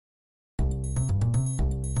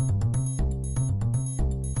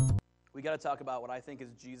we got to talk about what I think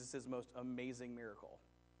is Jesus' most amazing miracle,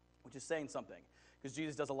 which is saying something, because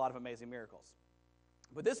Jesus does a lot of amazing miracles.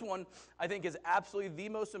 But this one, I think, is absolutely the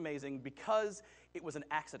most amazing because it was an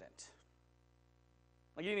accident.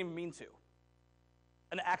 Like, he didn't even mean to.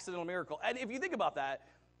 An accidental miracle. And if you think about that,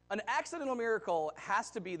 an accidental miracle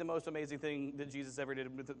has to be the most amazing thing that Jesus ever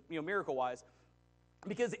did, miracle-wise,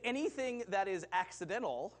 because anything that is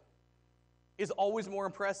accidental is always more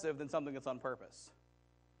impressive than something that's on purpose.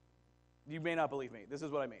 You may not believe me. This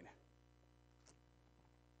is what I mean.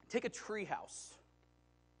 Take a tree house.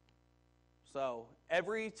 So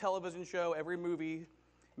every television show, every movie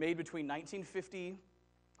made between 1950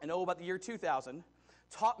 and about the year 2000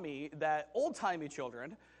 taught me that old-timey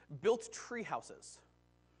children built tree houses.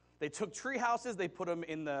 They took tree houses, they put them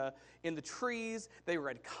in the trees, they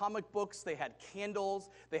read comic books, they had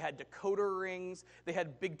candles, they had decoder rings, they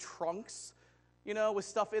had big trunks, with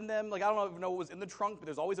stuff in them. Like, I don't even know what was in the trunk, but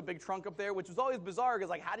there's always a big trunk up there, which was always bizarre, because,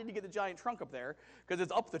 like, how did you get the giant trunk up there? Because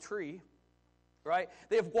it's up the tree, right?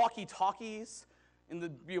 They have walkie-talkies in the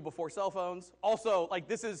before cell phones. Also, like,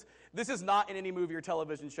 this is not in any movie or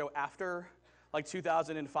television show after, like,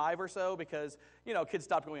 2005 or so, because, kids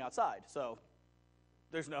stopped going outside, so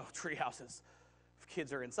there's no tree houses if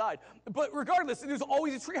kids are inside. But regardless, there's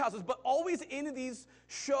always these tree houses, but always in these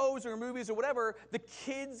shows or movies or whatever, the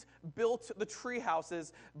kids built the tree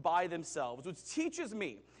houses by themselves, which teaches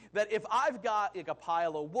me that if I've got like a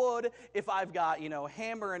pile of wood, if I've got,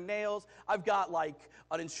 hammer and nails, I've got like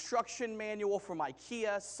an instruction manual from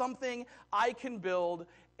IKEA, something, I can build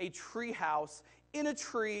a tree house in a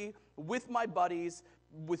tree with my buddies,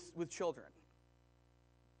 with children.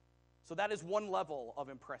 So that is one level of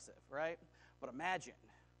impressive, right? But imagine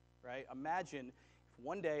if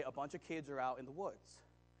one day a bunch of kids are out in the woods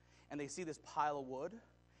and they see this pile of wood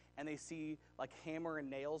and they see like hammer and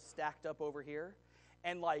nails stacked up over here,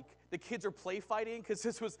 and like the kids are play fighting, because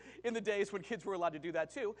this was in the days when kids were allowed to do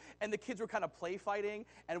that too, and the kids were kind of play fighting,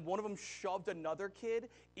 and one of them shoved another kid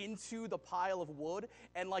into the pile of wood,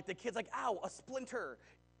 and like the kid's like, ow, a splinter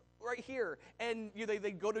right here, and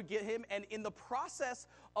they go to get him, and in the process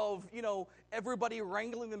of everybody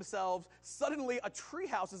wrangling themselves, suddenly a tree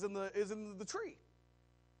house is in the tree.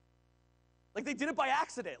 Like, they did it by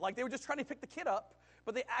accident. Like, they were just trying to pick the kid up,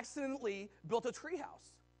 but they accidentally built a tree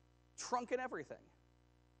house, trunk and everything.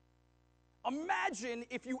 Imagine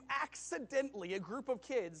if you a group of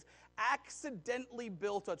kids accidentally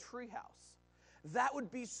built a tree house. That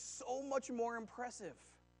would be so much more impressive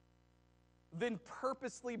than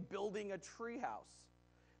purposely building a tree house.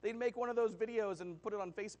 They'd make one of those videos and put it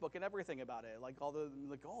on Facebook and everything about it. Like, oh,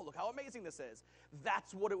 look how amazing this is.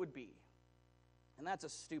 That's what it would be. And that's a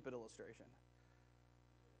stupid illustration.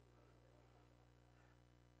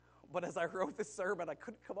 But as I wrote this sermon, I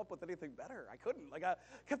couldn't come up with anything better. I couldn't. Like, I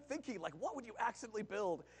kept thinking, like, what would you accidentally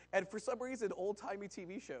build? And for some reason, old-timey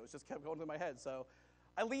TV shows just kept going through my head. So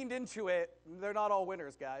I leaned into it. They're not all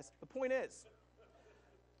winners, guys. The point is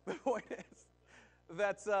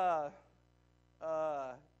that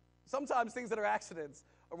sometimes things that are accidents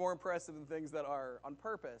are more impressive than things that are on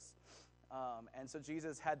purpose. And so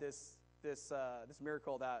Jesus had this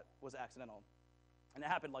miracle that was accidental. And it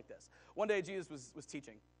happened like this. One day Jesus was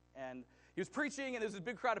teaching, and he was preaching, and there's this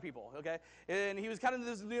big crowd of people, okay? And he was kind of,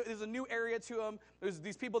 there's a new area to him. There's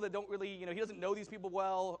these people that don't really, he doesn't know these people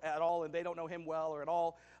well at all, and they don't know him well or at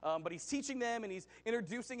all. But he's teaching them, and he's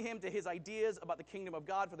introducing him to his ideas about the kingdom of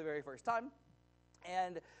God for the very first time.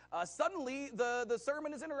 And suddenly, the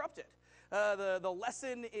sermon is interrupted. The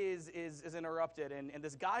lesson is interrupted, and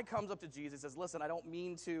this guy comes up to Jesus and says, listen, I don't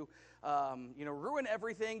mean to ruin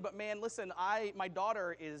everything, but man, listen, my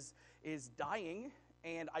daughter is dying,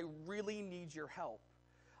 and I really need your help.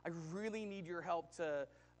 I really need your help to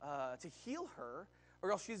heal her,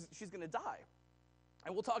 or else she's going to die.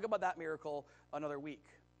 And we'll talk about that miracle another week.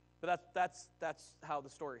 But that's how the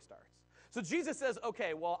story starts. So Jesus says,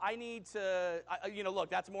 okay, well, I need to, look,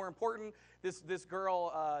 that's more important. This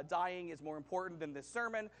girl dying is more important than this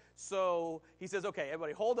sermon. So he says, okay,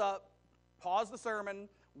 everybody hold up, pause the sermon.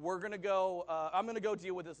 We're going to go, I'm going to go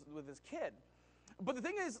deal with this kid. But the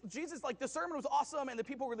thing is, Jesus, like, the sermon was awesome, and the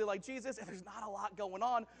people really like Jesus, and there's not a lot going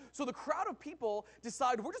on. So the crowd of people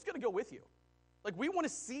decide, we're just going to go with you. Like, we want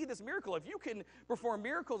to see this miracle. If you can perform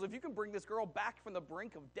miracles, if you can bring this girl back from the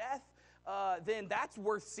brink of death, then that's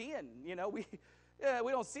worth seeing. We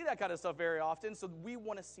don't see that kind of stuff very often, so we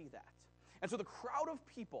want to see that. And so the crowd of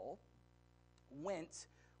people went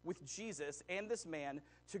with Jesus and this man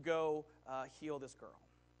to go heal this girl.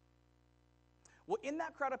 Well, in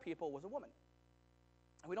that crowd of people was a woman.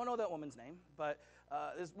 We don't know that woman's name, but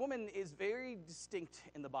this woman is very distinct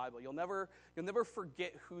in the Bible. You'll never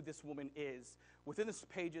forget who this woman is within the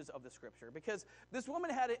pages of the Scripture, because this woman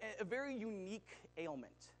had a very unique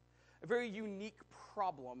ailment, a very unique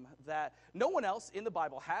problem that no one else in the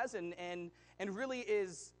Bible has, and really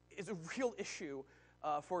is a real issue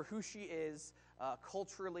for who she is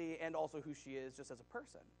culturally and also who she is just as a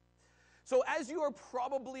person. So as you are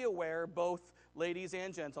probably aware, both ladies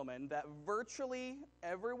and gentlemen, that virtually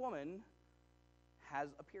every woman has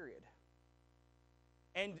a period.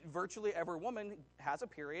 And virtually every woman has a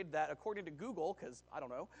period that, according to Google, because I don't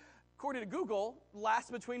know, according to Google,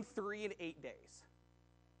 lasts between 3 and 8 days.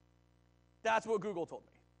 That's what Google told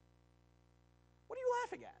me. What are you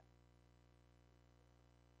laughing at?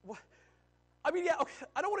 What? I mean, yeah, okay,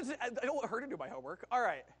 I don't want her to do my homework. All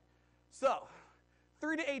right, so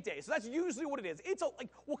 3 to 8 days. So that's usually what it is. It's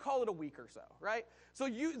we'll call it a week or so, right? So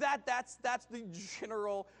that's the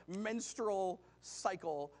general menstrual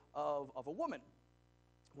cycle of a woman.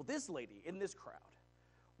 Well, this lady in this crowd,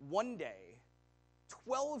 one day,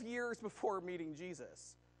 12 years before meeting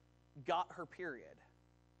Jesus, got her period,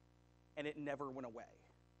 and it never went away.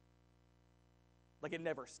 Like, it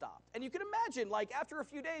never stopped. And you can imagine, like, after a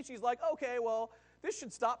few days, she's like, okay, well, this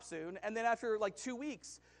should stop soon. And then after, 2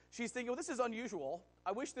 weeks, she's thinking, well, this is unusual.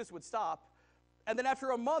 I wish this would stop. And then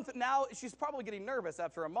after a month, now she's probably getting nervous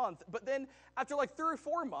after a month. But then after, 3 or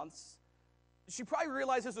 4 months, she probably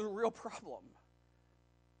realized this is a real problem.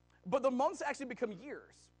 But the months actually become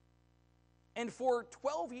years. And for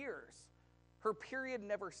 12 years, her period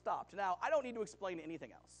never stopped. Now, I don't need to explain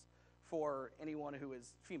anything else for anyone who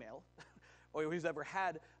is female or who's ever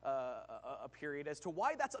had a period as to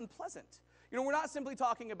why that's unpleasant. We're not simply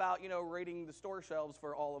talking about, raiding the store shelves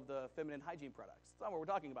for all of the feminine hygiene products. That's not what we're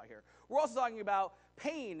talking about here. We're also talking about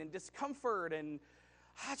pain and discomfort and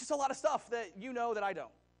just a lot of stuff that that I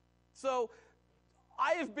don't. So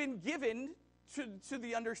I have been given to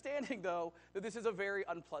the understanding, though, that this is a very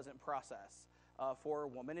unpleasant process for a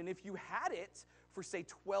woman. And if you had it for, say,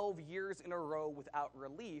 12 years in a row without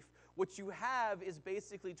relief, what you have is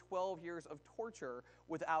basically 12 years of torture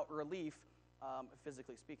without relief,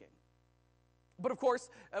 physically speaking. But of course,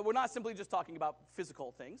 we're not simply just talking about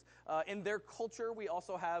physical things. In their culture, we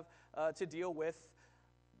also have to deal with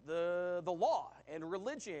the law and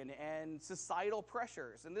religion and societal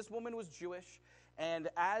pressures. And this woman was Jewish, and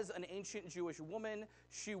as an ancient Jewish woman,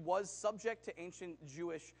 she was subject to ancient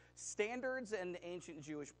Jewish standards and ancient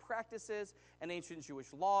Jewish practices and ancient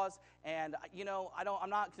Jewish laws. And I'm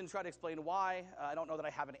not going to try to explain why. I don't know that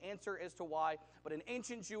I have an answer as to why. But in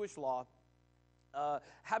ancient Jewish law,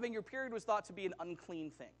 having your period was thought to be an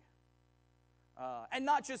unclean thing. And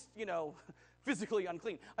not just, physically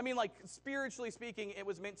unclean. I mean, spiritually speaking, it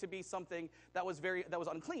was meant to be something that was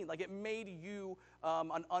unclean. Like, it made you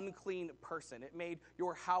an unclean person. It made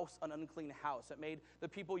your house an unclean house. It made the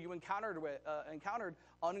people you encountered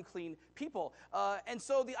unclean people. And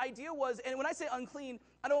so the idea was, and when I say unclean,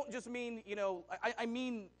 I don't just mean, I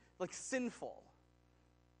mean sinful.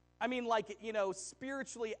 I mean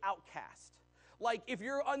spiritually outcast. Like, if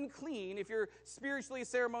you're unclean, if you're spiritually,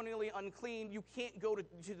 ceremonially unclean, you can't go to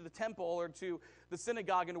the temple or to the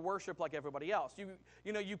synagogue and worship like everybody else.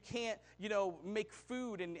 You can't, make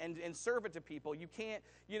food and serve it to people. You can't,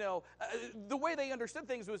 the way they understood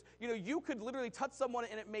things was, you could literally touch someone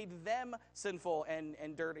and it made them sinful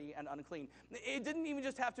and dirty and unclean. It didn't even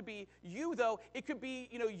just have to be you, though. It could be,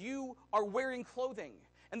 you are wearing clothing,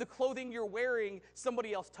 and the clothing you're wearing,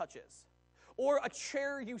 somebody else touches. Or a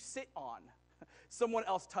chair you sit on, someone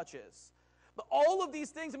else touches. But all of these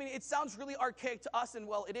things, it sounds really archaic to us, and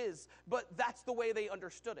well, it is, but that's the way they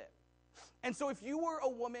understood it. And so if you were a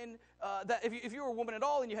woman, if you were a woman at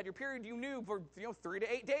all and you had your period, you knew for 3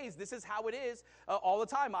 to 8 days, this is how it is all the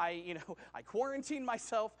time. I quarantine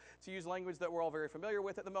myself, to use language that we're all very familiar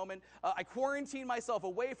with at the moment. I quarantine myself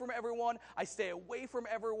away from everyone. I stay away from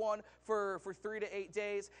everyone for 3 to 8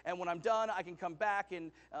 days, and when I'm done, I can come back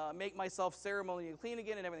and make myself ceremonially clean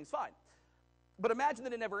again, and everything's fine. But imagine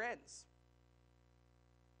that it never ends.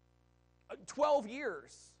 12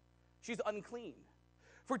 years, she's unclean.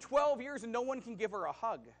 For 12 years, no one can give her a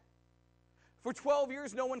hug. For 12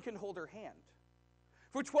 years, no one can hold her hand.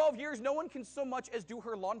 For 12 years, no one can so much as do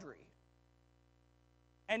her laundry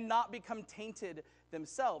and not become tainted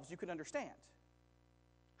themselves. You can understand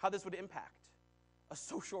how this would impact a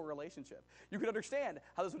social relationship. You can understand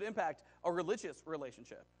how this would impact a religious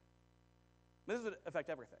relationship. This would affect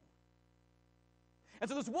everything. And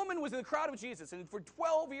so this woman was in the crowd of Jesus, and for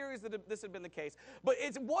 12 years this had been the case. But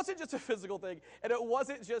it wasn't just a physical thing, and it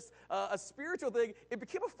wasn't just a spiritual thing. It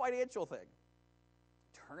became a financial thing.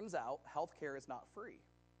 Turns out, healthcare is not free.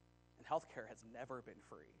 And healthcare has never been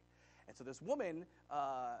free. And so this woman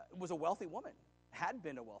was a wealthy woman, had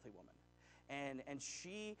been a wealthy woman. And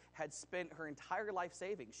she had spent her entire life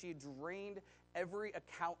savings. She had drained every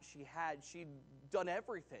account she had. She'd done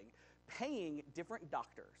everything, paying different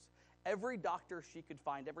doctors. Every doctor she could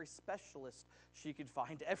find, every specialist she could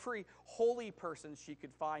find, every holy person she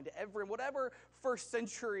could find, whatever first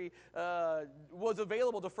century was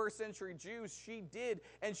available to first century Jews, she did.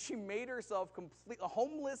 And she made herself completely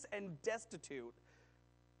homeless and destitute,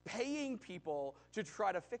 paying people to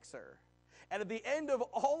try to fix her. And at the end of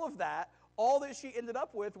all of that, all that she ended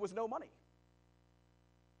up with was no money.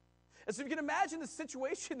 And so you can imagine the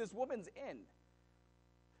situation this woman's in.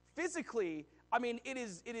 Physically, I mean, it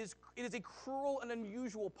is a cruel and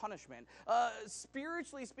unusual punishment.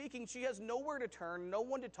 Spiritually speaking, she has nowhere to turn, no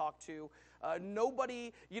one to talk to,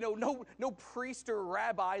 nobody, no priest or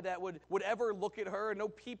rabbi that would ever look at her, no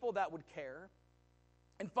people that would care.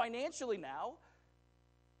 And financially now,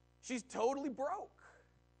 she's totally broke.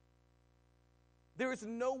 There is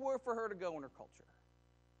nowhere for her to go in her culture.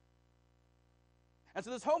 And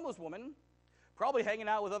so this homeless woman, probably hanging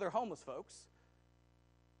out with other homeless folks,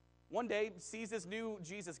 one day sees this new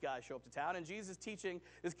Jesus guy show up to town, and Jesus is teaching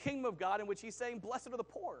this kingdom of God in which he's saying, blessed are the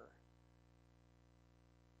poor.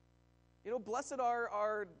 Blessed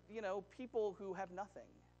are people who have nothing.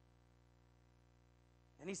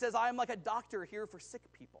 And he says, I am like a doctor here for sick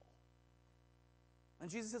people. And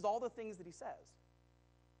Jesus says all the things that he says.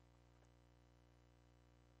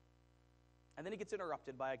 And then he gets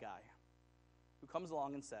interrupted by a guy who comes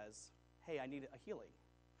along and says, hey, I need a healing.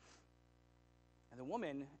 And the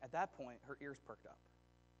woman, at that point, her ears perked up.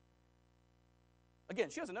 Again,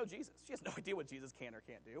 she doesn't know Jesus. She has no idea what Jesus can or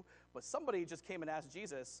can't do. But somebody just came and asked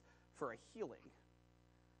Jesus for a healing.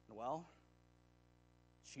 And well,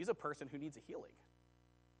 she's a person who needs a healing.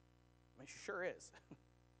 I mean, she sure is.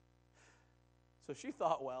 So she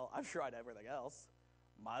thought, well, I've tried everything else.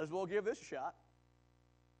 Might as well give this a shot.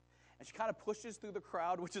 And she kind of pushes through the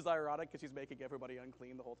crowd, which is ironic because she's making everybody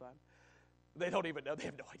unclean the whole time. They don't even know. They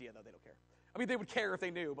have no idea, though. They don't care. I mean, they would care if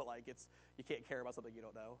they knew, but you can't care about something you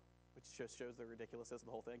don't know, which just shows the ridiculousness of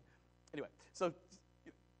the whole thing. Anyway, so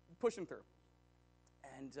pushing through.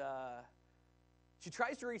 And she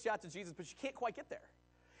tries to reach out to Jesus, but she can't quite get there.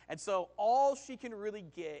 And so all she can really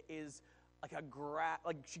get is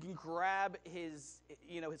she can grab his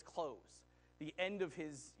clothes, the end of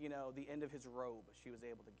his robe she was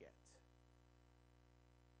able to get.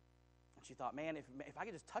 And she thought, man, if I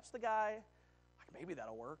could just touch the guy, maybe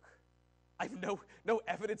that'll work. I have no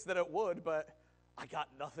evidence that it would, but I got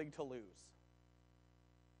nothing to lose.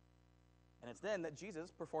 And it's then that Jesus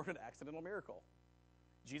performed an accidental miracle.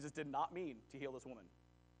 Jesus did not mean to heal this woman.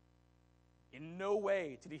 In no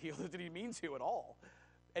way did he mean to at all.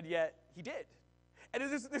 And yet, he did. And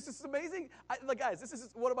this is amazing. Guys, this is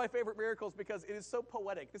one of my favorite miracles because it is so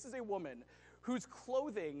poetic. This is a woman whose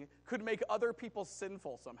clothing could make other people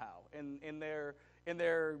sinful somehow in their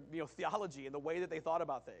theology and the way that they thought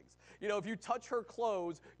about things. If you touch her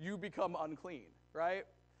clothes, you become unclean, right?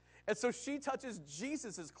 And so she touches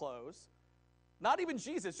Jesus' clothes, not even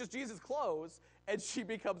Jesus, just Jesus' clothes, and she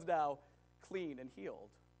becomes now clean and healed.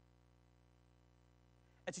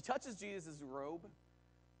 And she touches Jesus' robe,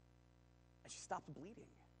 and she stops bleeding.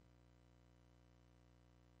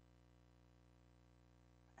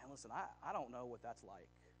 And listen, I don't know what that's like.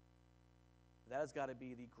 That has got to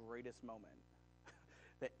be the greatest moment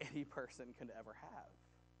that any person can ever have.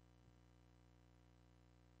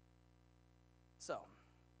 So,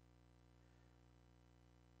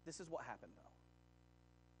 this is what happened, though.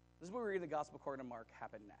 This is what we read in the Gospel according to Mark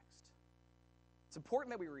happened next. It's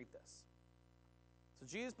important that we read this. So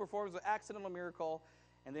Jesus performs an accidental miracle,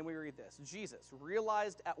 and then we read this. Jesus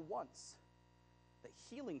realized at once that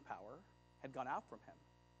healing power had gone out from him.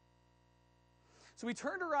 So he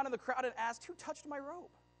turned around in the crowd and asked, who touched my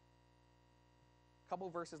robe? A couple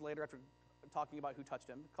of verses later, after talking about who touched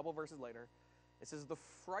him, a couple of verses later, it says, the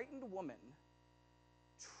frightened woman,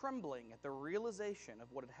 trembling at the realization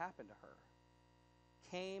of what had happened to her,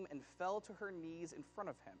 came and fell to her knees in front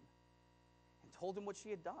of him and told him what she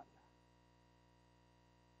had done.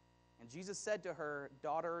 And Jesus said to her,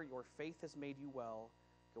 daughter, your faith has made you well.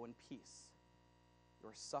 Go in peace.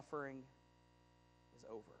 Your suffering is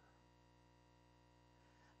over.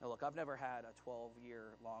 Now look, I've never had a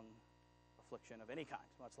 12-year-long affliction of any kind,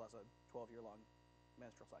 much less a 12-year-long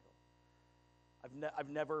menstrual cycle. I've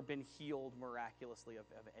never been healed miraculously of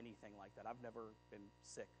anything like that. I've never been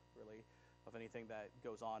sick, really, of anything that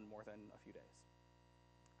goes on more than a few days.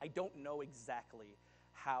 I don't know exactly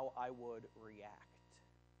how I would react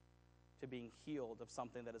to being healed of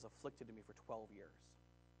something that has afflicted me for 12 years.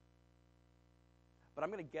 but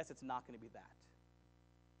I'm going to guess it's not going to be that.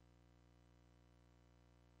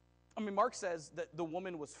 I mean, Mark says that the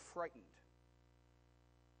woman was frightened.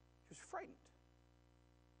 She was frightened.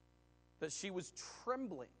 That she was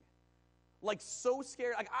trembling. Like, so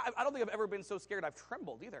scared. Like, I don't think I've ever been so scared I've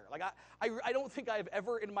trembled either. Like, I don't think I've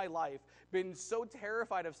ever in my life been so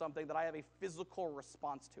terrified of something that I have a physical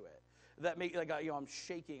response to it. That make, like, I'm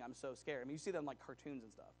shaking, I'm so scared. I mean, you see that in, like, cartoons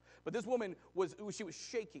and stuff. But this woman, she was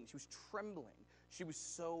shaking, she was trembling. She was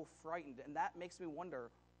so frightened. And that makes me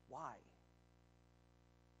wonder, why?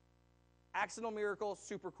 Accidental miracle,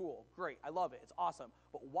 super cool. Great, I love it, it's awesome.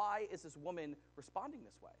 But why is this woman responding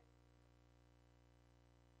this way?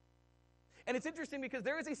 And it's interesting because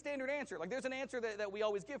there is a standard answer. Like, there's an answer that we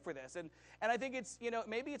always give for this. And I think it's,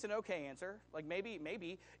 maybe it's an okay answer. Like, maybe,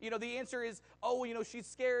 the answer is, she's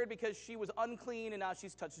scared because she was unclean and now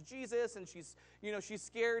she's touched Jesus. And she's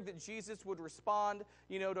scared that Jesus would respond,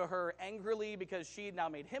 to her angrily because she had now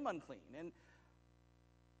made him unclean. And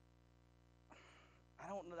I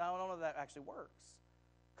don't know if that actually works.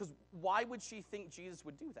 Because why would she think Jesus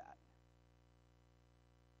would do that?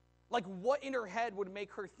 Like, what in her head would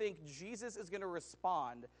make her think Jesus is going to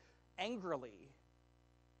respond angrily?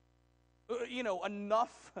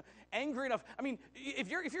 Angry enough. I mean, if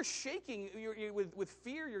you're shaking with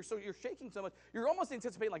fear, you're shaking so much, you're almost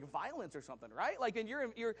anticipating like violence or something, right? Like, and he's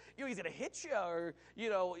going to hit you or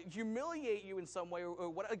humiliate you in some way or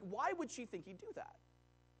what? Like, why would she think he'd do that?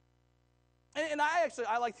 And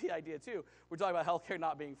I like the idea too. We're talking about healthcare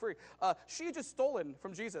not being free. She had just stolen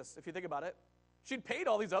from Jesus, if you think about it. She'd paid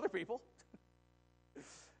all these other people.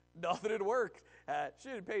 Nothing had worked. She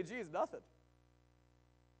didn't pay Jesus nothing.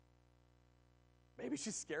 Maybe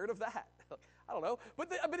she's scared of that. I don't know.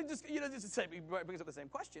 But it just brings up the same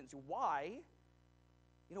questions. Why?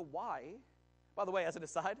 Why? By the way, as an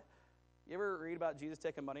aside, you ever read about Jesus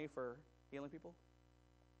taking money for healing people?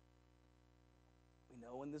 We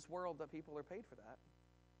know in this world that people are paid for that.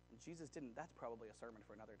 And Jesus didn't. That's probably a sermon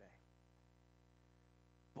for another day.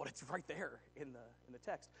 But it's right there in the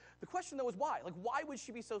text. The question, though, is why? Like, why would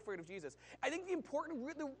she be so afraid of Jesus? I think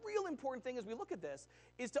the real important thing as we look at this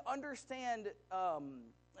is to understand,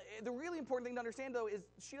 the really important thing to understand, though, is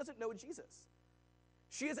she doesn't know Jesus.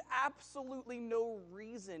 She has absolutely no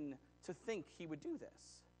reason to think he would do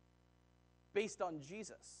this based on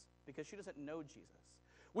Jesus, because she doesn't know Jesus.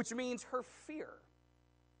 Which means her fear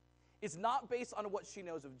is not based on what she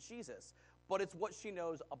knows of Jesus, but it's what she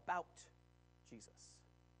knows about Jesus.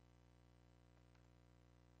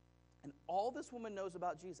 And all this woman knows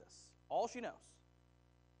about Jesus, all she knows,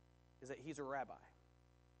 is that he's a rabbi.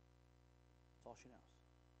 That's all she knows.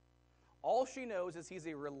 All she knows is he's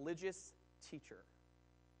a religious teacher.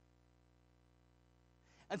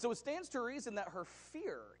 And so it stands to reason that her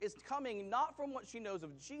fear is coming not from what she knows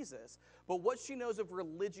of Jesus, but what she knows of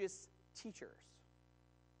religious teachers.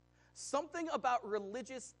 Something about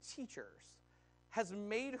religious teachers has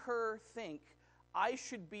made her think, I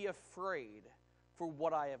should be afraid for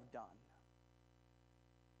what I have done.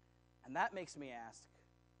 And that makes me ask,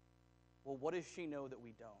 well, what does she know that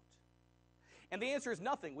we don't? And the answer is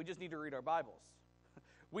nothing. We just need to read our Bibles.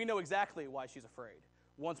 We know exactly why she's afraid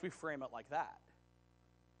once we frame it like that.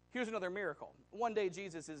 Here's another miracle. One day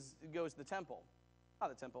Jesus goes to the temple. Not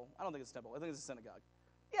the temple. I don't think it's a temple. I think it's a synagogue.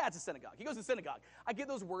 Yeah, it's a synagogue. He goes to synagogue. I get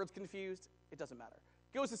those words confused. It doesn't matter.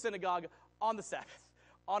 He goes to synagogue on the Sabbath,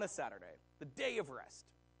 on a Saturday, the day of rest.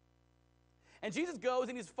 And Jesus goes,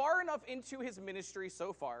 and he's far enough into his ministry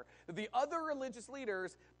so far that the other religious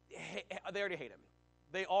leaders, they already hate him.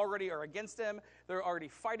 They already are against him. They're already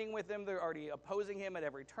fighting with him. They're already opposing him at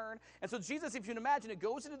every turn. And so Jesus, if you can imagine, it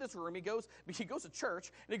goes into this room. He goes to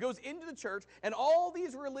church, and he goes into the church, and all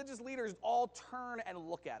these religious leaders all turn and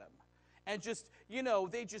look at him. And just,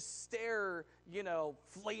 they just stare,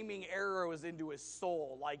 flaming arrows into his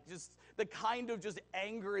soul. Like, just the kind of just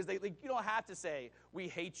anger is you don't have to say, we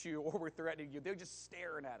hate you or we're threatening you. They're just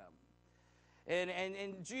staring at him.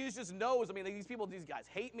 And Jesus just knows, these guys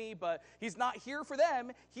hate me, but he's not here for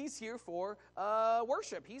them. He's here for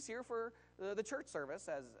worship. He's here for the church service,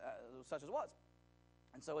 as such as was.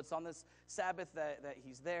 And so it's on this Sabbath that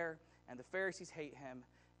he's there, and the Pharisees hate him.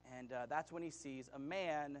 And that's when he sees a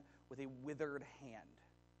man with a withered hand.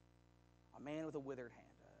 A man with a withered hand.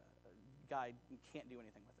 A guy can't do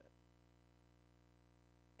anything with it.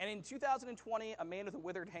 And in 2020, a man with a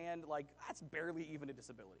withered hand, that's barely even a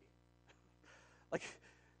disability.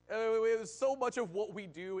 So much of what we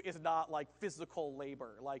do is not physical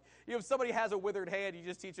labor. If somebody has a withered hand, you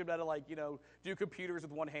just teach them how to do computers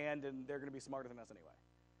with one hand, and they're going to be smarter than us anyway.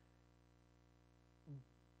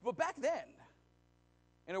 But back then,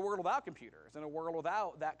 in a world without computers, in a world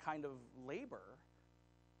without that kind of labor,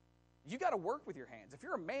 you got to work with your hands. If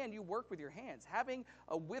you're a man, you work with your hands. Having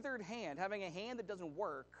a withered hand, having a hand that doesn't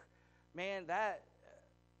work, man,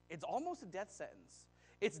 it's almost a death sentence.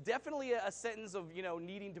 It's definitely a sentence of,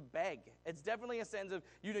 needing to beg. It's definitely a sentence of,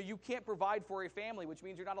 you can't provide for a family, which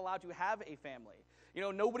means you're not allowed to have a family.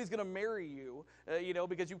 Nobody's going to marry you,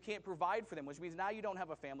 because you can't provide for them, which means now you don't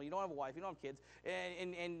have a family, you don't have a wife, you don't have kids,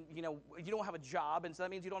 and you don't have a job, and so that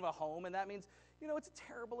means you don't have a home, and that means, it's a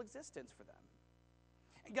terrible existence for them.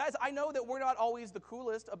 And guys, I know that we're not always the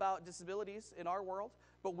coolest about disabilities in our world,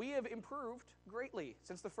 but we have improved greatly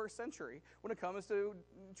since the first century when it comes to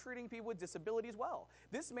treating people with disabilities well.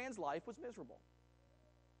 This man's life was miserable.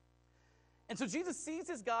 And so Jesus sees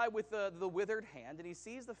this guy with the withered hand, and he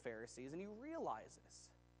sees the Pharisees, and he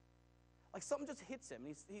realizes, like something just hits him,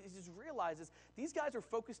 and he just realizes, these guys are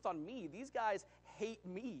focused on me. These guys hate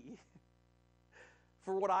me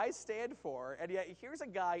for what I stand for, and yet here's a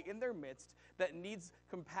guy in their midst that needs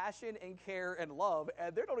compassion and care and love,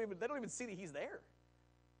 and they don't even see that he's there.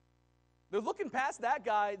 They're looking past that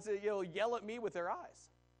guy to yell at me with their eyes.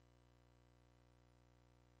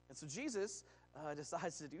 And so Jesus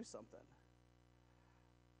decides to do something.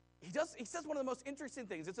 He says one of the most interesting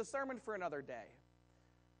things. It's a sermon for another day.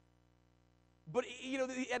 But,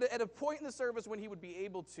 at a point in the service when he would be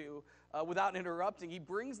able to, without interrupting, he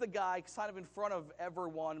brings the guy kind of in front of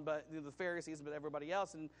everyone, but the Pharisees, but everybody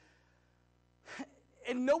else.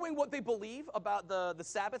 And knowing what they believe about the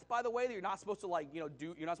Sabbath, by the way, that you're not supposed to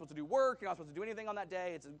you're not supposed to do work, you're not supposed to do anything on that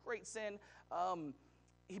day, it's a great sin.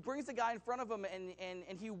 He brings the guy in front of him,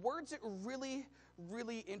 and he words it really,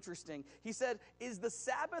 really interesting. He said, "Is the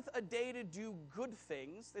Sabbath a day to do good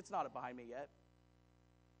things?" It's not behind me yet.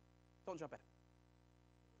 Don't jump at it.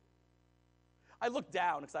 I looked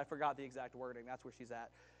down because I forgot the exact wording. That's where she's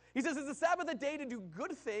at. He says, "Is the Sabbath a day to do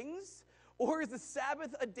good things, or is the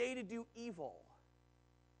Sabbath a day to do evil?"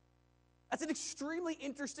 That's an extremely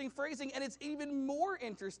interesting phrasing, and it's even more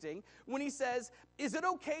interesting when he says, "Is it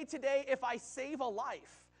okay today if I save a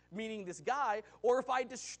life?" Meaning this guy, or if I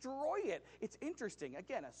destroy it. It's interesting.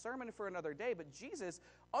 Again, a sermon for another day, but Jesus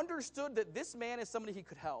understood that this man is somebody he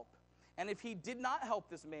could help. And if he did not help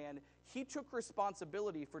this man, he took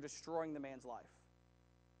responsibility for destroying the man's life.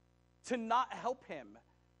 To not help him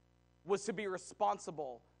was to be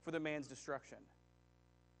responsible for the man's destruction.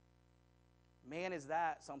 Man, is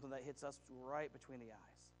that something that hits us right between the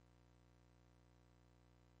eyes.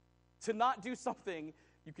 To not do something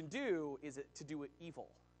you can do is to do it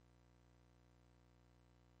evil.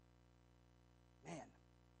 Man,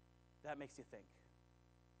 that makes you think.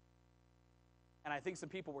 And I think some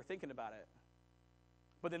people were thinking about it.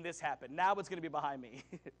 But then this happened. Now it's going to be behind me.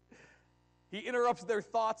 He interrupts their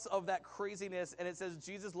thoughts of that craziness, and it says,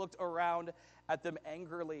 Jesus looked around at them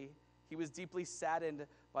angrily. He was deeply saddened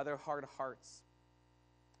by their hard hearts.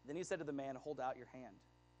 Then he said to the man, "Hold out your hand."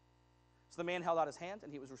 So the man held out his hand,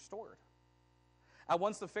 and he was restored. At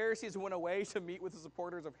once the Pharisees went away to meet with the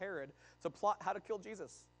supporters of Herod to plot how to kill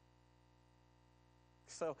Jesus.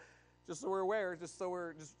 So, just so we're aware, just so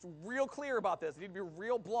we're just real clear about this, I need to be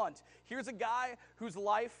real blunt. Here's a guy whose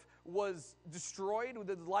life was destroyed,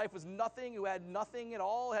 whose life was nothing, who had nothing at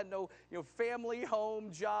all, had no family,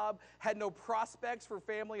 home, job, had no prospects for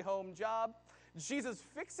family, home, job. Jesus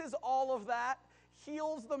fixes all of that,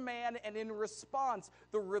 heals the man, and in response,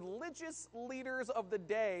 the religious leaders of the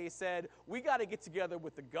day said, "We got to get together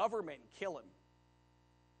with the government and kill him."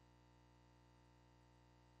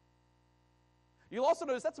 You'll also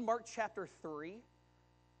notice that's Mark chapter 3.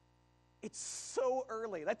 It's so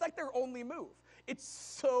early. That's like their only move. It's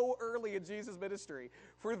so early in Jesus' ministry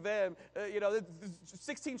for them.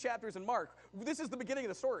 16 chapters in Mark. This is the beginning of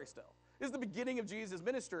the story still. This is the beginning of Jesus'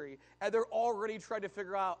 ministry, and they're already trying to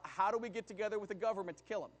figure out, how do we get together with the government to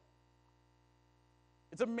kill him?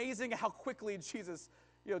 It's amazing how quickly Jesus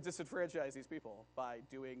disenfranchised these people by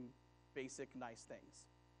doing basic, nice things.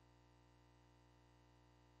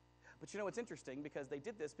 But it's interesting because they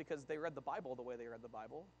did this because they read the Bible the way they read the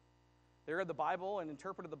Bible. They read the Bible and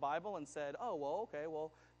interpreted the Bible and said, "Oh, well, okay,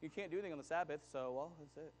 well, you can't do anything on the Sabbath, so, well,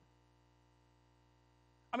 that's it."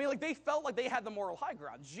 I mean, they felt like they had the moral high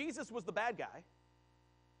ground. Jesus was the bad guy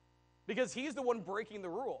because he's the one breaking the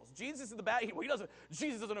rules. Jesus is the bad.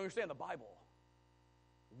 Jesus doesn't understand the Bible.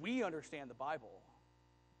 We understand the Bible.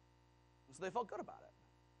 And so they felt good about it.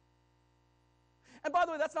 And by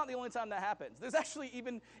the way, that's not the only time that happens. There's actually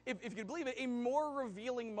even, if you can believe it, a more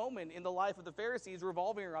revealing moment in the life of the Pharisees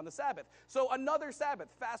revolving around the Sabbath. So another Sabbath,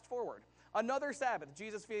 fast forward. Another Sabbath,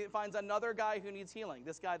 Jesus finds another guy who needs healing.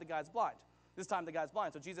 This guy, the guy's blind. This time the guy's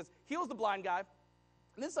blind. So Jesus heals the blind guy.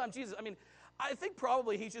 And this time Jesus, I think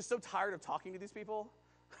probably he's just so tired of talking to these people.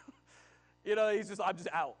 I'm just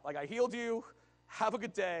out. Like, I healed you. Have a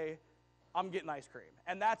good day. I'm getting ice cream.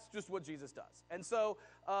 And that's just what Jesus does. And so,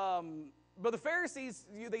 but the Pharisees,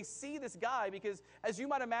 they see this guy because, as you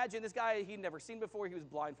might imagine, this guy he'd never seen before. He was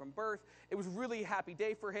blind from birth. It was really a happy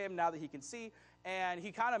day for him now that he can see. And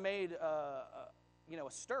he kind of made a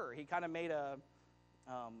stir. He kind of made a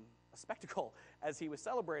spectacle as he was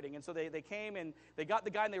celebrating. And so they came and they got the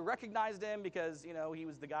guy and they recognized him because, he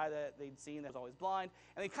was the guy that they'd seen that was always blind.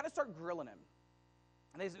 And they kind of start grilling him.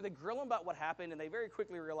 And they grill him about what happened, and they very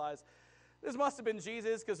quickly realize this must have been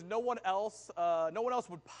Jesus because no one else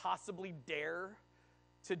would possibly dare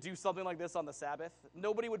to do something like this on the Sabbath.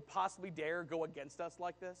 Nobody would possibly dare go against us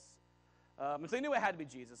like this. And so they knew it had to be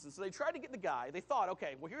Jesus. And so they tried to get the guy. They thought,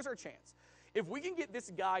 okay, well, here's our chance. If we can get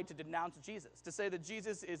this guy to denounce Jesus, to say that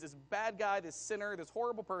Jesus is this bad guy, this sinner, this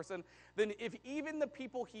horrible person, then if even the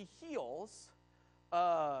people he heals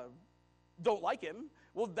don't like him,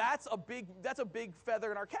 well, that's a big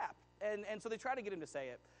feather in our cap. And so they try to get him to say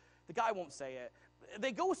it. The guy won't say it.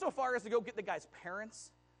 They go so far as to go get the guy's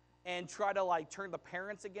parents and try to turn the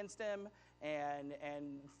parents against him and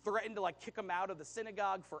threaten to kick him out of the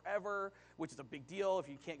synagogue forever, which is a big deal. If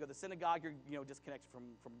you can't go to the synagogue, you're disconnected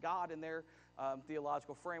from God in their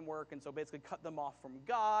theological framework. And so basically cut them off from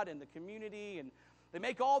God and the community. And they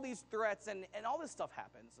make all these threats and all this stuff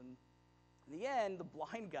happens. And in the end, the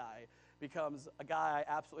blind guy becomes a guy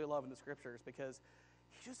I absolutely love in the scriptures because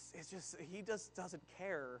he just doesn't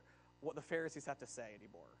care what the Pharisees have to say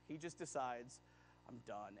anymore. He just decides, I'm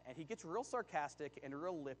done. And he gets real sarcastic and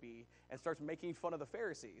real lippy and starts making fun of the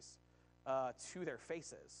Pharisees to their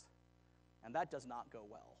faces. And that does not go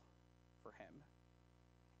well for him.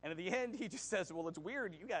 And in the end, he just says, well, it's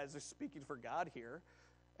weird. You guys are speaking for God here.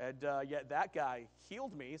 And yet that guy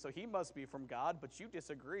healed me, so he must be from God, but you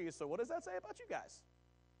disagree. So what does that say about you guys?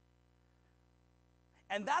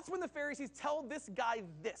 And that's when the Pharisees tell this guy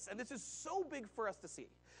this. And this is so big for us to see.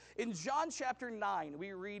 In John chapter 9,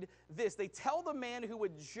 we read this. They tell the man who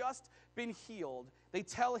had just been healed, they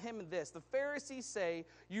tell him this. The Pharisees say,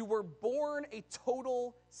 you were born a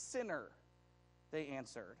total sinner. They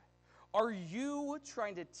answered, are you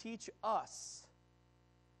trying to teach us?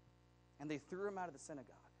 And they threw him out of the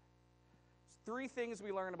synagogue. There's three things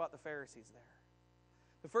we learn about the Pharisees there.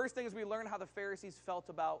 The first thing is we learn how the Pharisees felt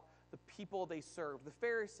about the people they served. The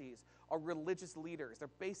Pharisees are religious leaders. They're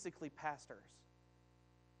basically pastors.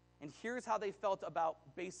 And here's how they felt about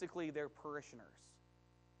basically their parishioners.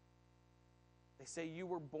 They say, you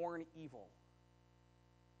were born evil.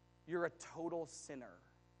 You're a total sinner.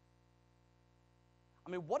 I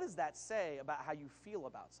mean, what does that say about how you feel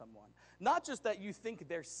about someone? Not just that you think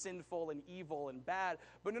they're sinful and evil and bad,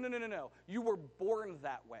 but no. You were born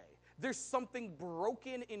that way. There's something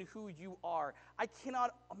broken in who you are. I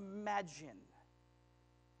cannot imagine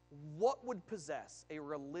what would possess a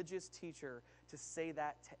religious teacher to say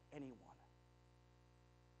that to anyone.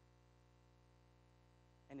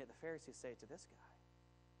 And yet the Pharisees say it to this guy.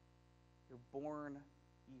 You're born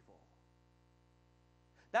evil.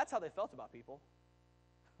 That's how they felt about people.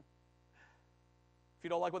 If you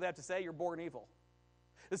don't like what they have to say, you're born evil.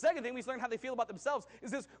 The second thing we learn how they feel about themselves is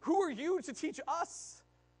this: who are you to teach us?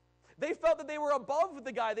 They felt that they were above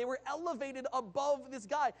the guy. They were elevated above this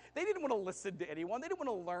guy. They didn't want to listen to anyone. They didn't want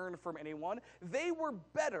to learn from anyone. They were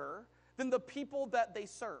better than the people that they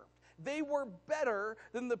served. They were better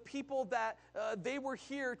than the people that they were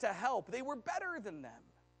here to help. They were better than them.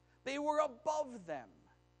 They were above them.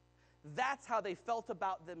 That's how they felt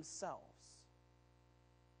about themselves.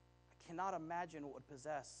 I cannot imagine what would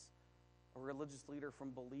possess a religious leader from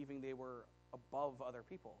believing they were above other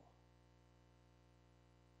people.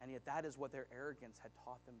 And yet that is what their arrogance had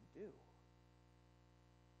taught them to do.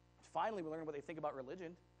 Finally, we learn what they think about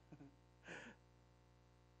religion.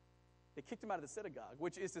 They kicked him out of the synagogue,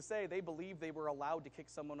 which is to say they believed they were allowed to kick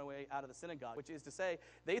someone away out of the synagogue, which is to say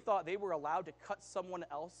they thought they were allowed to cut someone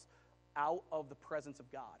else out of the presence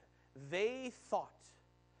of God. They thought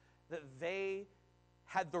that they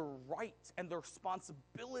had the right and the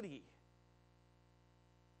responsibility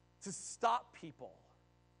to stop people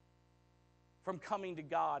from coming to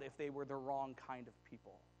God if they were the wrong kind of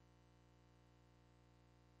people.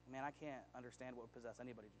 Man, I can't understand what would possess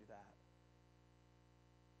anybody to do that.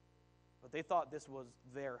 But they thought this was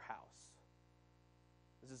their house.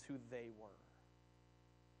 This is who they were.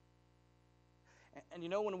 And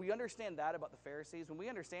when we understand that about the Pharisees, when we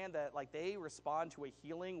understand that they respond to a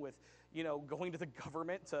healing with, going to the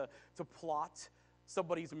government to plot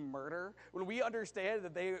somebody's murder, when we understand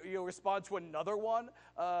that they respond to another one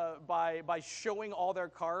by showing all their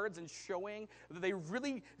cards and showing that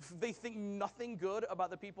they think nothing good about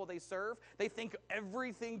the people they serve, they think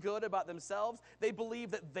everything good about themselves, they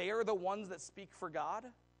believe that they're the ones that speak for God,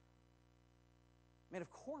 man, of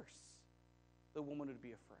course the woman would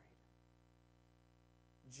be afraid.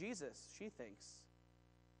 Jesus, she thinks,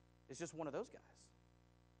 is just one of those guys.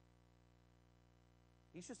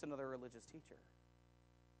 He's just another religious teacher.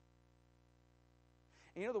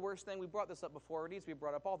 And you know the worst thing? We brought this up before. It needs to be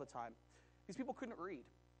brought up all the time. These people couldn't read.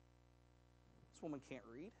 This woman can't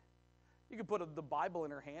read. You could put the Bible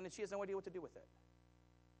in her hand, and she has no idea what to do with it.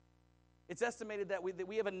 It's estimated that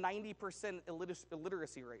we have a 90%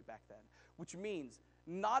 illiteracy rate back then, which means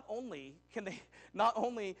not only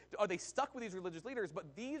are they stuck with these religious leaders,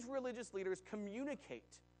 but these religious leaders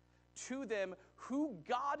communicate to them who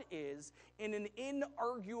God is in an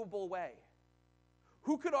inarguable way.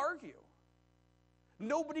 Who could argue?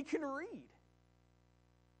 Nobody can read.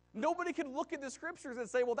 Nobody can look at the scriptures and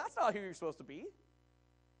say, well, that's not who you're supposed to be.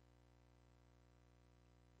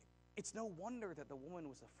 It's no wonder that the woman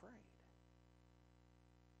was afraid.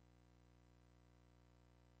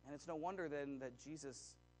 And it's no wonder then that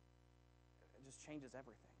Jesus just changes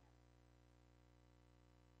everything.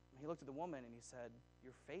 He looked at the woman and he said,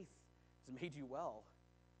 your faith has made you well.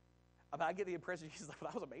 I get the impression he's like,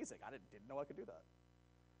 that was amazing. I didn't know I could do that.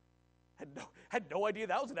 Had no idea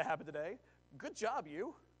that was going to happen today. Good job,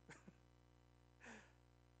 you.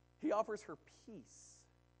 He offers her peace.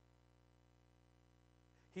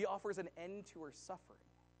 He offers an end to her suffering.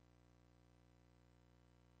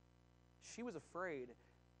 She was afraid,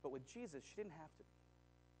 but with Jesus, she didn't have to be.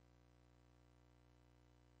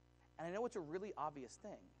 And I know it's a really obvious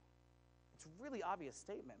thing. It's a really obvious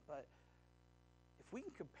statement, but if we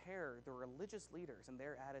can compare the religious leaders and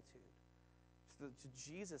their attitude to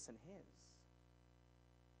Jesus and his.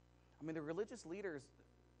 I mean, the religious leaders,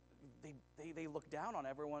 they look down on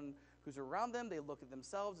everyone who's around them. They look at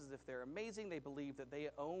themselves as if they're amazing. They believe that they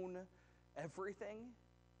own everything.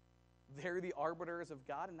 They're the arbiters of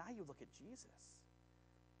God. And now you look at Jesus.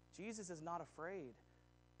 Jesus is not afraid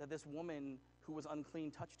that this woman who was unclean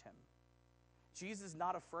touched him. Jesus is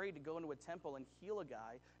not afraid to go into a temple and heal a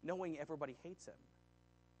guy knowing everybody hates him.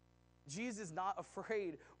 Jesus is not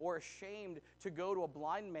afraid or ashamed to go to a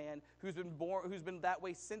blind man who's been that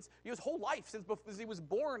way since his whole life, since he was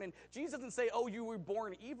born. And Jesus doesn't say, oh, you were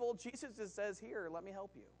born evil. Jesus just says, here, let me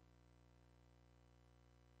help you.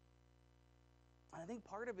 And I think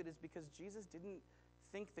part of it is because Jesus didn't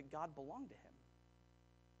think that God belonged to him.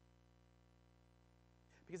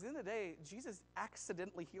 Because at the end of the day, Jesus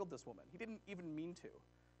accidentally healed this woman. He didn't even mean to.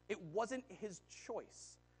 It wasn't his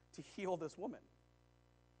choice to heal this woman.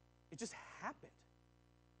 It just happened.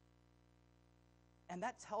 And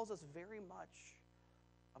that tells us very much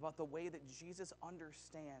about the way that Jesus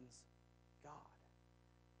understands God.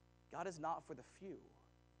 God is not for the few,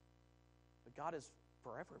 but God is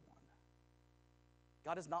for everyone.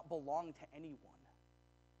 God does not belong to anyone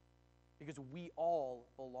because we all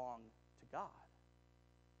belong to God.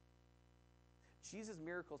 Jesus'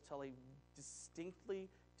 miracles tell a distinctly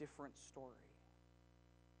different story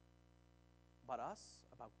about us,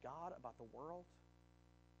 about God, about the world,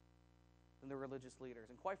 than the religious leaders.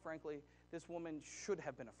 And quite frankly, this woman should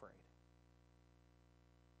have been afraid.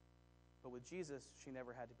 But with Jesus, she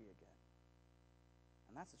never had to be again.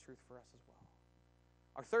 And that's the truth for us as well.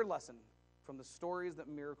 Our third lesson from the stories that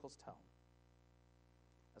miracles tell,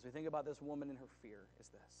 as we think about this woman and her fear, is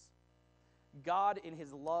this. God, in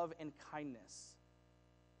his love and kindness,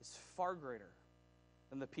 is far greater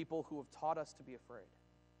than the people who have taught us to be afraid.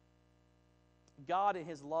 God, in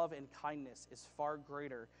his love and kindness, is far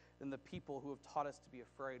greater than the people who have taught us to be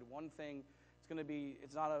afraid. One thing,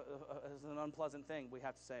 it's not it's an unpleasant thing, we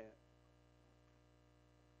have to say it.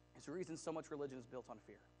 It's the reason so much religion is built on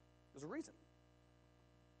fear. There's a reason.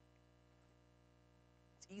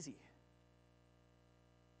 It's easy.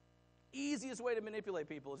 Easiest way to manipulate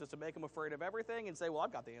people is just to make them afraid of everything and say, well,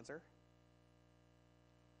 I've got the answer.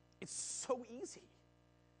 It's so easy.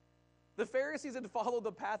 The Pharisees had followed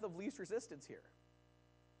the path of least resistance here.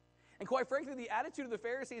 And quite frankly, the attitude of the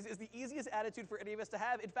Pharisees is the easiest attitude for any of us to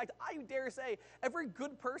have. In fact, I dare say every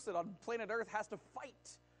good person on planet Earth has to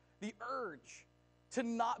fight the urge to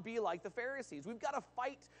not be like the Pharisees. We've got to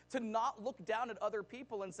fight to not look down at other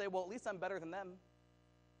people and say, well, at least I'm better than them.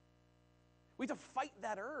 We have to fight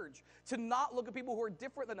that urge to not look at people who are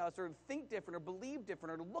different than us or think different or believe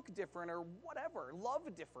different or look different or whatever, love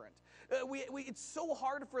different. It's so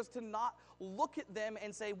hard for us to not look at them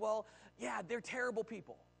and say, well, yeah, they're terrible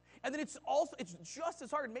people. And then it's just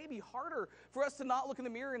as hard, maybe harder, for us to not look in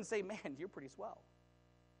the mirror and say, man, you're pretty swell.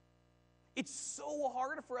 It's so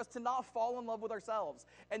hard for us to not fall in love with ourselves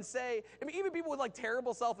and say, I mean, even people with like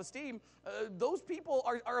terrible self-esteem, those people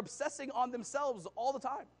are obsessing on themselves all the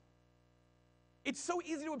time. It's so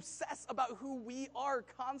easy to obsess about who we are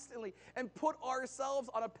constantly and put ourselves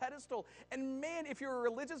on a pedestal. And man, if you're a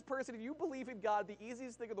religious person, if you believe in God, the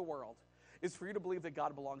easiest thing in the world is for you to believe that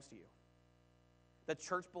God belongs to you, that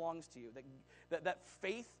church belongs to you, that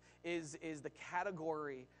faith is the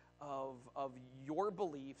category of your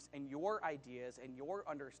beliefs and your ideas and your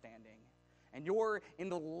understanding and your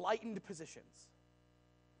enlightened positions.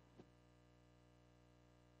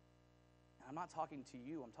 And I'm not talking to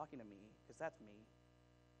you, I'm talking to me, because that's me.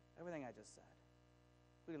 Everything I just said,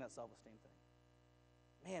 including that self-esteem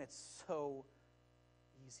thing. Man, it's so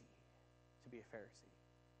easy to be a Pharisee.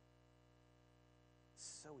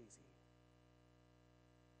 It's so easy.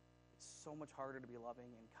 It's so much harder to be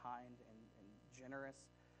loving and kind and generous.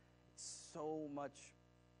 It's so much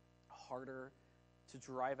harder to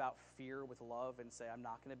drive out fear with love and say, I'm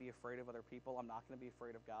not going to be afraid of other people. I'm not going to be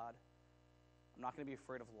afraid of God. I'm not going to be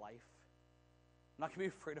afraid of life. I'm not going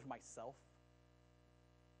to be afraid of myself.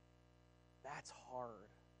 That's hard.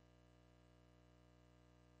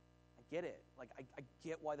 I get it. Like, I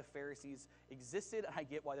get why the Pharisees existed, and I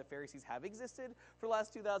get why the Pharisees have existed for the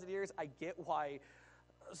last 2,000 years. I get why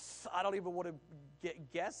I don't even want to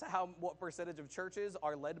guess what percentage of churches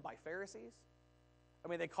are led by Pharisees. I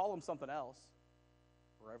mean, they call them something else.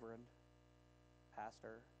 Reverend,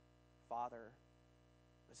 pastor, father.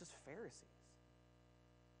 It's just Pharisees.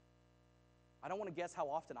 I don't want to guess how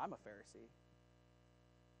often I'm a Pharisee.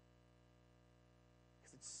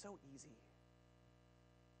 Because it's so easy.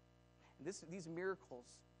 And these miracles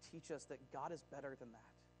teach us that God is better than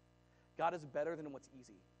that. God is better than what's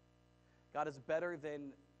easy. God is better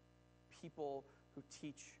than people who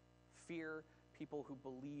teach fear, people who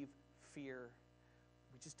believe fear.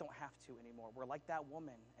 We just don't have to anymore. We're like that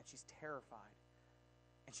woman, and she's terrified.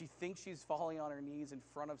 And she thinks she's falling on her knees in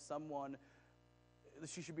front of someone that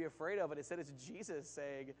she should be afraid of. And instead it's Jesus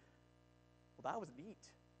saying, well, that was neat.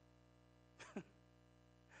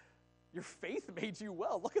 Your faith made you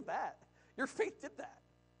well. Look at that. Your faith did that.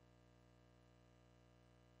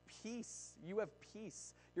 Peace. You have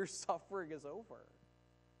peace. Your suffering is over.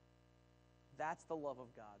 That's the love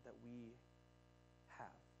of God that we have.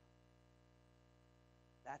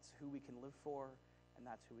 That's who we can live for, and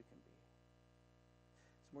that's who we can be.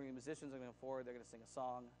 This morning, musicians are going to come forward. They're going to sing a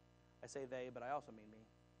song. I say they, but I also mean me.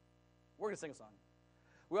 We're going to sing a song.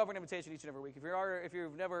 We offer an invitation each and every week. If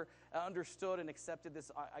you've never understood and accepted this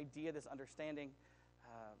idea, this understanding,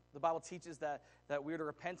 the Bible teaches that we're to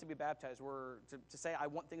repent and be baptized. We're to say, I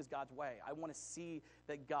want things God's way. I want to see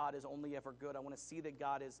that God is only ever good. I want to see that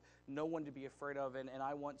God is no one to be afraid of, and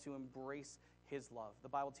I want to embrace his love. The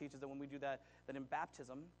Bible teaches that when we do that in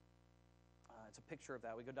baptism, it's a picture of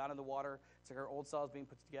that. We go down in the water. It's like our old cells being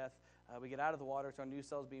put to death. We get out of the water. It's our new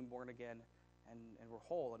cells being born again, and we're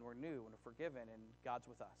whole, and we're new, and we're forgiven, and God's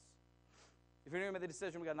with us. If you're new to make the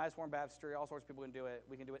decision, we got a nice warm baptistry. All sorts of people can do it.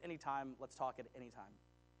 We can do it anytime. Let's talk at any time.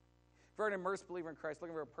 If you're an immersed believer in Christ,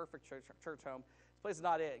 looking for a perfect church home, this place is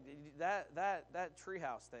not it. That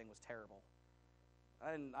treehouse thing was terrible.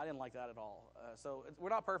 I didn't like that at all. So we're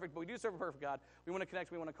not perfect, but we do serve a perfect God. We want to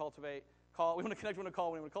connect. We want to cultivate. We want to connect. We want to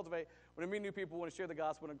call. We want to cultivate. We want to meet new people. We want to share the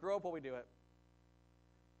gospel. We want to grow up while we do it.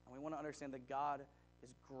 And we want to understand that God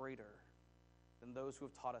is greater than those who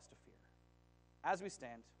have taught us to fear. As we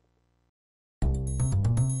stand,